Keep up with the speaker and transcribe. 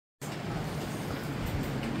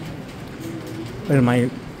Well, my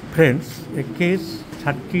friends, a case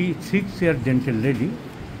 36-year gentle lady,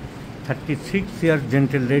 36-year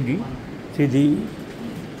gentle lady, see the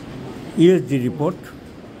ESG report,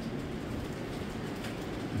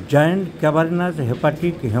 giant cavernous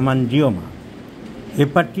hepatic hemangioma.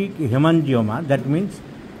 Hepatic hemangioma, that means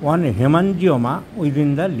one hemangioma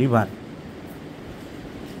within the liver.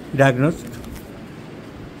 Diagnosed,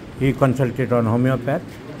 he consulted on homeopath,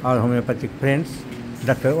 our homeopathic friends,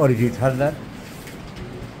 Dr. Arijit Haldar,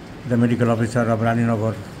 the medical officer of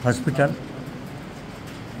Raninagar Hospital.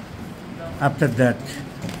 After that,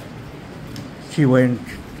 she went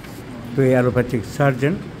to a allopathic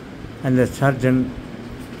surgeon, and the surgeon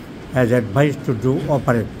has advised to do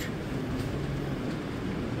operate.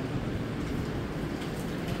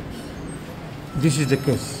 This is the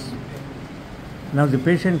case. Now the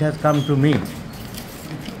patient has come to me.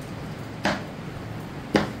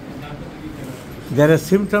 There are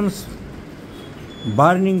symptoms,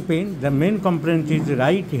 burning pain. The main complaint is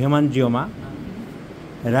right hemangioma.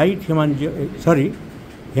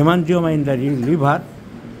 Hemangioma in the liver.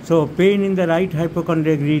 So pain in the right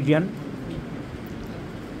hypochondriac region.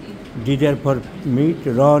 Desire for meat,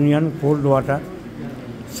 raw onion, cold water,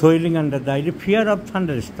 swelling under the eye, fear of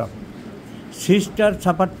thunderstorm. Sister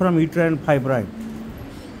suffered from uterine fibroid.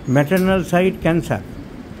 Maternal side cancer.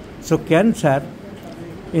 So cancer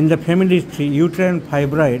in the family history, uterine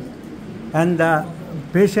fibroid, and the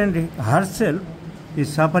patient herself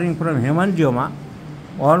is suffering from hemangioma.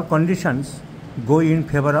 All conditions go in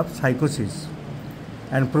favor of psychosis.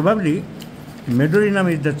 And probably medullinium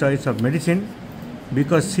is the choice of medicine,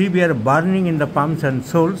 because severe burning in the palms and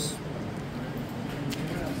soles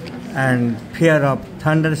and fear of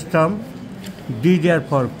thunderstorm, desire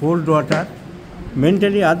for cold water.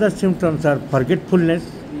 Mentally, other symptoms are forgetfulness,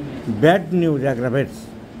 bad news aggravates.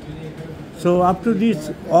 So up to this,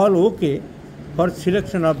 all okay for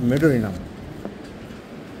selection of medullinium.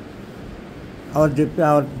 Our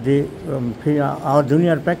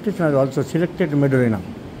junior practitioner also selected medullinium.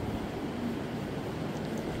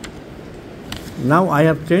 Now I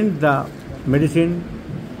have changed the medicine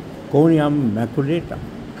Conium maculatum.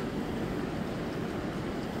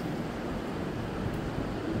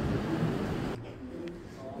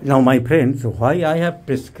 Now my friends, why I have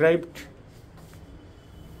prescribed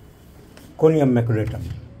Conium maculatum?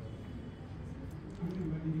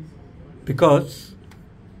 Because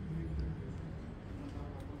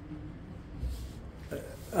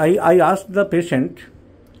I asked the patient,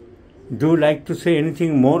 do you like to say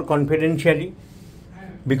anything more confidentially?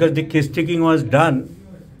 Because the case taking was done.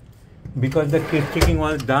 Because the case taking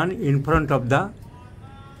was done in front of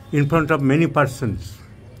many persons.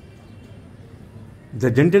 The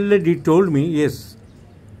gentle lady told me, yes,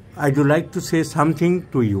 I do like to say something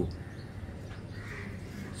to you.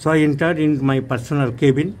 So I entered in my personal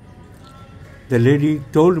cabin. The lady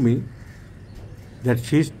told me that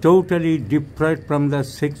she is totally deprived from the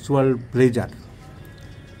sexual pleasure.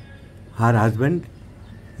 Her husband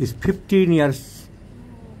is 15 years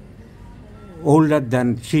older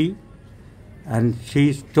than she, and she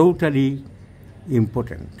is totally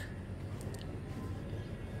impotent.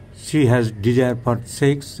 She has desire for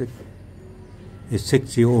sex, a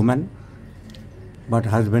sexy woman, but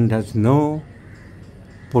husband has no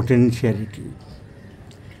potentiality.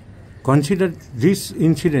 Consider this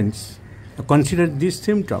incidence, consider this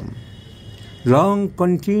symptom. Long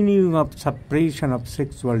continuing of suppression of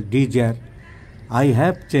sexual desire. I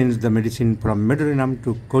have changed the medicine from medullinium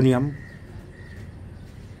to conium,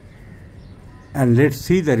 and let's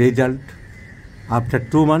see the result. After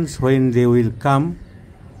 2 months, when they will come,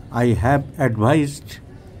 I have advised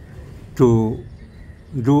to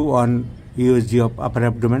do on ESG of upper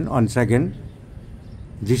abdomen once again.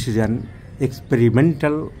 This is an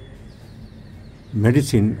experimental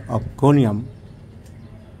medicine of conium.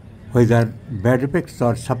 Whether bad effects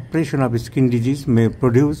or suppression of skin disease may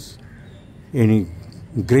produce any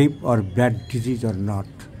grave or bad disease or not.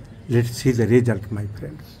 Let's see the result, my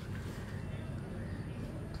friends.